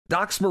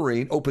Docks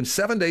Marine, open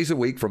 7 days a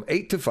week from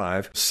 8 to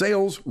 5.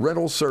 Sales,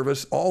 rental,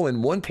 service, all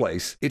in one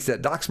place. It's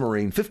at Docks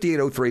Marine,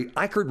 5803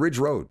 Eichard Ridge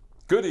Road.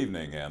 Good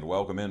evening and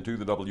welcome into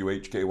the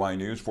WHKY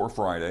News for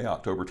Friday,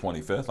 October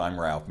 25th. I'm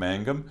Ralph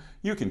Mangum.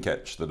 You can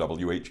catch the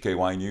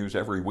WHKY News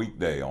every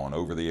weekday on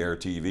over-the-air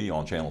TV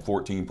on channel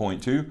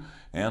 14.2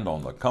 and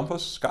on the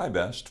Compass,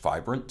 SkyBest,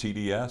 Vibrant,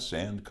 TDS,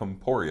 and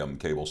Comporium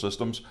cable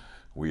systems.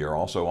 We are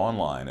also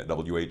online at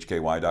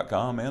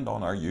WHKY.com and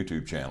on our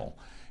YouTube channel.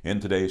 In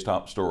today's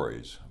top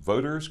stories,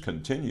 voters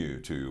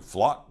continue to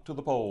flock to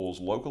the polls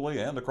locally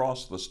and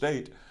across the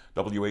state.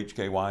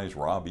 WHKY's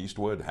Rob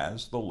Eastwood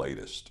has the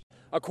latest.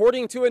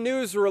 According to a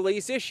news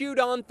release issued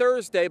on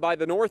Thursday by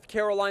the North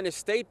Carolina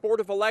State Board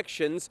of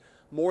Elections,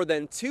 more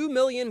than 2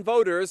 million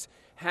voters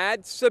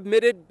had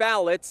submitted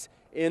ballots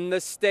in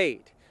the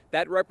state.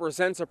 That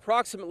represents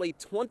approximately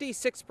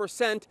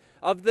 26%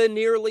 of the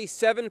nearly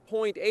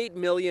 7.8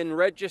 million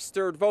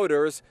registered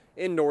voters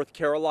in North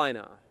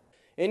Carolina.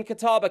 In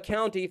Catawba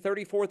County,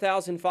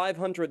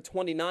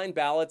 34,529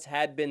 ballots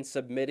had been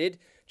submitted.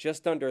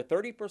 Just under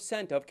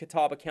 30% of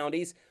Catawba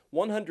County's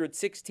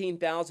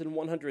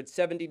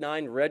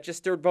 116,179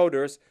 registered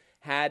voters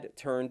had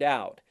turned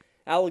out.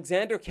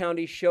 Alexander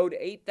County showed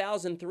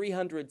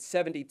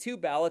 8,372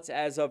 ballots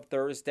as of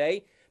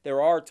Thursday.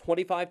 There are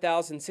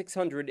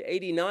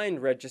 25,689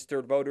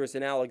 registered voters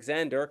in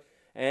Alexander,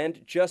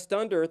 and just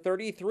under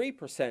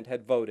 33%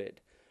 had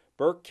voted.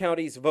 Burke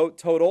County's vote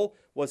total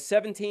was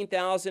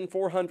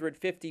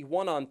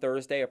 17,451 on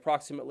Thursday.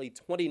 Approximately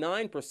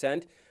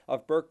 29%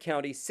 of Burke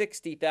County's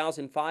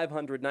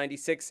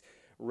 60,596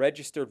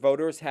 registered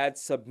voters had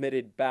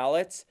submitted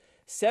ballots.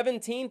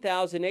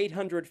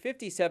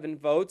 17,857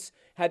 votes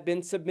had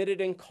been submitted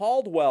in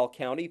Caldwell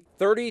County.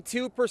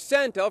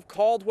 32% of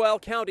Caldwell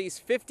County's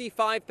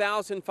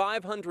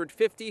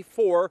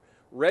 55,554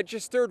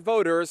 registered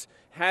voters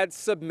had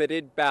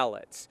submitted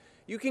ballots.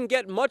 You can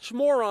get much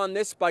more on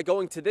this by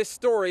going to this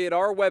story at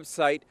our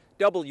website,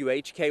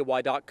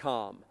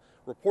 WHKY.com.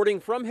 Reporting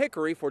from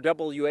Hickory for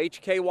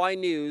WHKY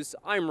News,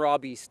 I'm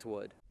Rob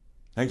Eastwood.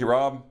 Thank you,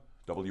 Rob.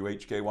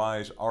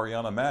 WHKY's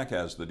Arianna Mack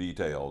has the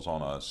details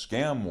on a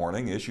scam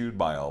warning issued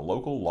by a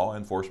local law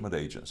enforcement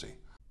agency.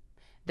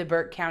 The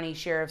Burke County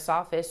Sheriff's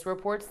Office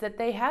reports that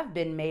they have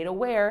been made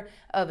aware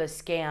of a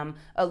scam.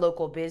 A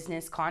local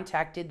business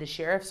contacted the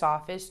Sheriff's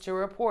Office to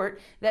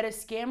report that a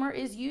scammer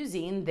is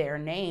using their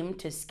name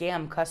to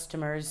scam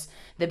customers.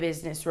 The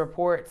business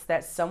reports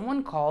that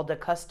someone called a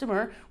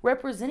customer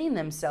representing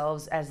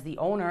themselves as the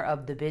owner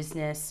of the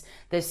business.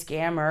 The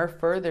scammer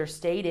further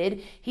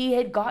stated he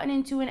had gotten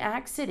into an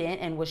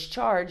accident and was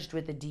charged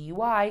with a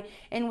DUI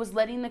and was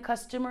letting the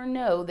customer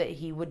know that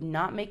he would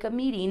not make a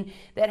meeting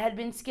that had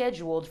been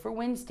scheduled for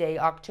Wednesday,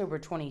 October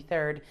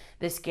 23rd.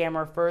 The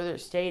scammer further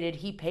stated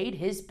he paid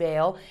his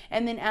bail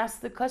and then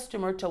asked the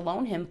customer to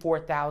loan him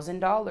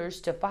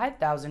 $4,000 to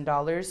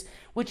 $5,000,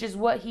 which is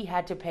what he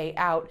had to pay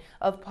out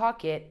of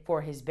pocket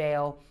for his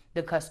bail.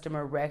 The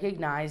customer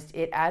recognized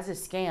it as a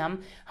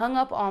scam, hung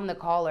up on the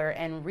caller,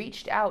 and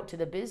reached out to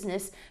the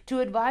business to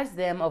advise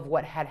them of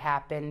what had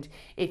happened.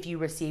 If you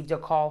received a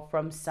call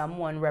from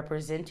someone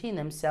representing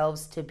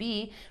themselves to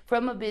be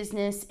from a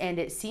business and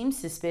it seems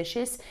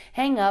suspicious,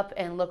 hang up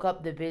and look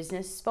up the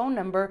business phone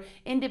number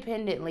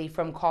independently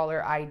from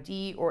caller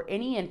ID or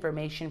any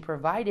information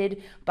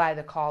provided by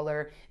the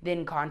caller.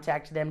 Then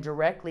contact them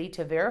directly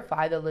to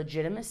verify the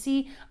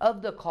legitimacy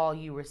of the call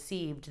you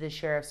received. The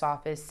Sheriff's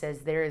Office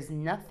says there is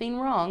nothing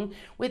wrong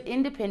with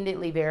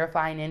independently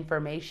verifying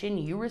information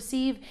you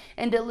receive,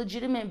 and a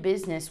legitimate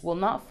business will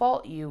not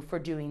fault you for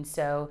doing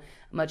so.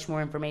 Much more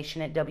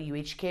information at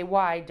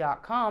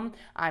WHKY.com.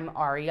 I'm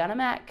Arianna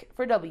Mack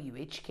for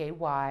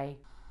WHKY.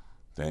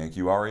 Thank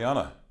you,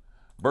 Arianna.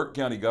 Burke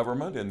County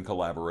government, in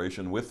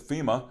collaboration with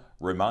FEMA,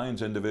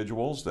 reminds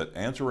individuals that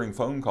answering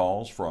phone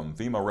calls from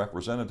FEMA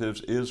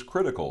representatives is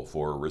critical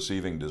for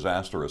receiving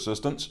disaster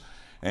assistance,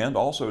 and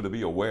also to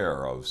be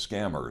aware of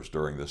scammers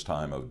during this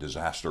time of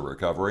disaster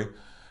recovery.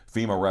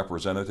 FEMA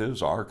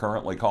representatives are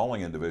currently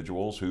calling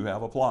individuals who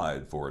have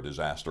applied for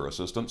disaster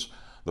assistance.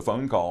 The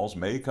phone calls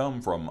may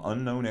come from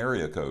unknown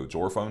area codes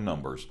or phone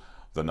numbers.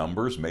 The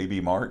numbers may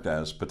be marked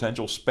as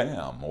potential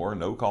spam or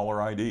no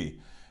caller ID.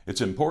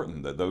 It's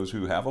important that those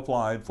who have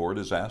applied for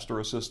disaster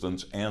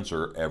assistance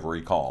answer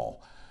every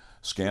call.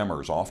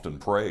 Scammers often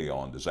prey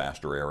on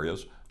disaster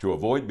areas. To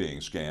avoid being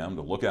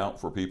scammed, look out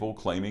for people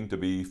claiming to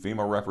be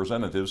FEMA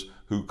representatives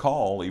who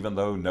call even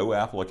though no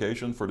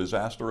application for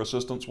disaster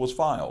assistance was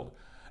filed.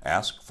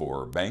 Ask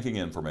for banking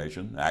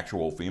information.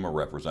 Actual FEMA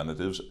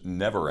representatives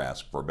never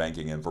ask for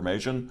banking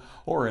information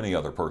or any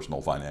other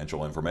personal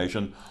financial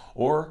information,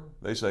 or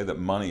they say that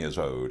money is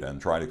owed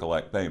and try to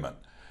collect payment.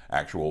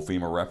 Actual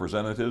FEMA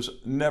representatives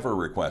never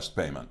request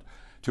payment.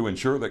 To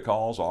ensure that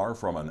calls are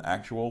from an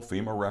actual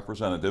FEMA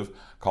representative,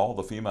 call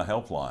the FEMA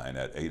helpline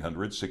at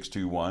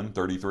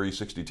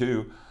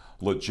 800-621-3362.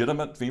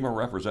 Legitimate FEMA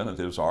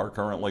representatives are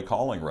currently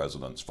calling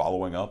residents,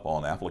 following up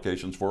on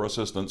applications for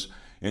assistance,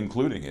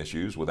 including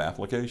issues with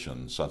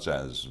applications such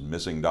as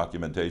missing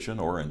documentation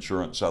or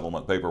insurance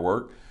settlement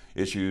paperwork.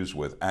 issues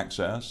with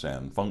access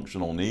and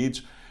functional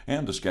needs,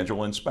 and to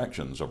schedule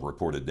inspections of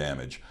reported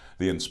damage.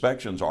 The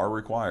inspections are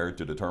required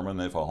to determine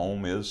if a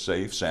home is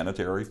safe,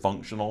 sanitary,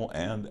 functional,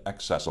 and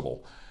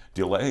accessible.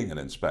 Delaying an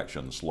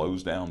inspection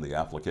slows down the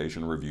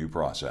application review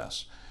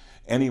process.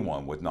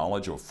 Anyone with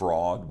knowledge of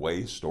fraud,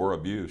 waste, or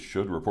abuse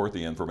should report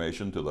the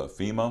information to the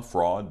FEMA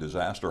Fraud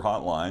Disaster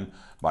Hotline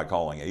by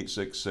calling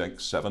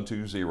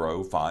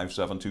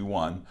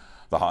 866-720-5721.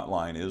 The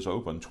hotline is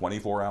open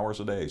 24 hours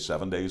a day,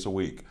 7 days a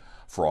week.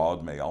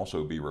 Fraud may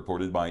also be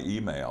reported by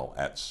email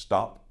at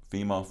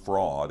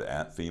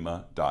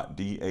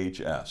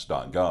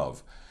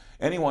stopfemafraud@fema.dhs.gov.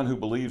 Anyone who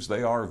believes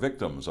they are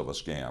victims of a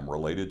scam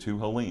related to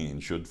Helene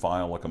should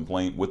file a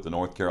complaint with the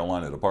North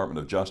Carolina Department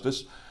of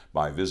Justice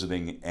by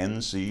visiting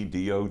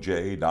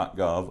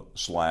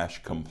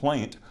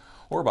ncdoj.gov/complaint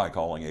or by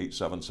calling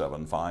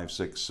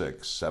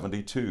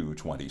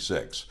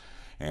 877-566-7226.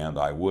 And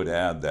I would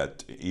add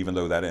that even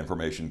though that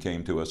information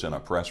came to us in a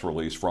press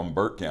release from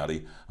Burke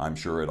County, I'm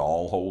sure it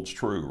all holds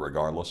true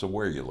regardless of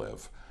where you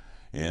live.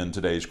 In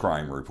today's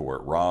crime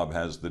report, Rob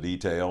has the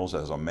details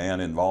as a man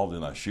involved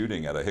in a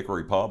shooting at a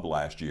Hickory pub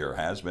last year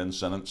has been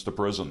sentenced to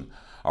prison.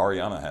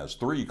 Arianna has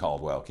 3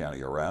 Caldwell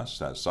County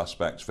arrests as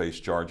suspects face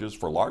charges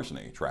for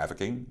larceny,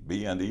 trafficking,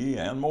 B&E,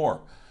 and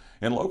more.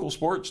 In local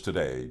sports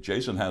today,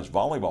 Jason has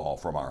volleyball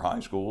from our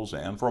high schools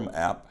and from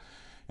App,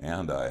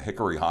 and a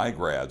Hickory High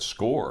grad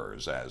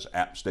scores as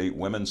App State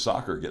women's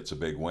soccer gets a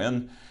big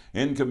win.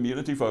 In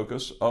community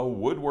focus, a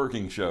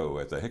woodworking show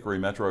at the Hickory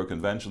Metro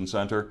Convention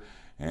Center,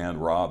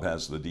 and Rob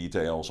has the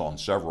details on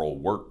several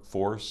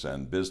workforce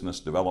and business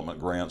development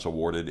grants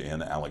awarded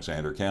in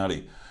Alexander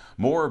County.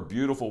 More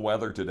beautiful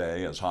weather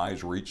today as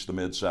highs reach the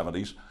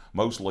mid-70s.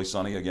 Mostly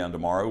sunny again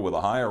tomorrow with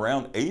a high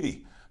around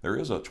 80. There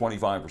is a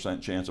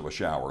 25% chance of a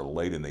shower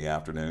late in the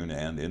afternoon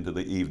and into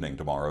the evening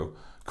tomorrow.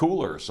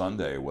 Cooler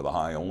Sunday with a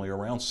high only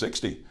around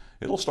 60.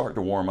 It'll start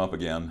to warm up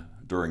again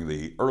during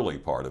the early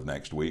part of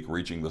next week,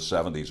 reaching the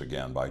 70s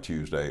again by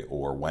Tuesday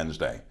or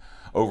Wednesday.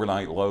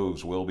 Overnight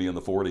lows will be in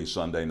the 40s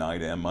Sunday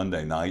night and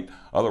Monday night.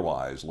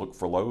 Otherwise, look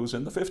for lows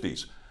in the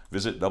 50s.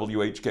 Visit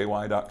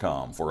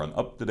WHKY.com for an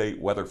up-to-date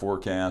weather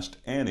forecast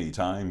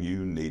anytime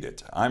you need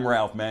it. I'm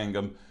Ralph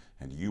Mangum,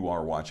 and you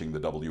are watching the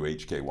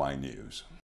WHKY News.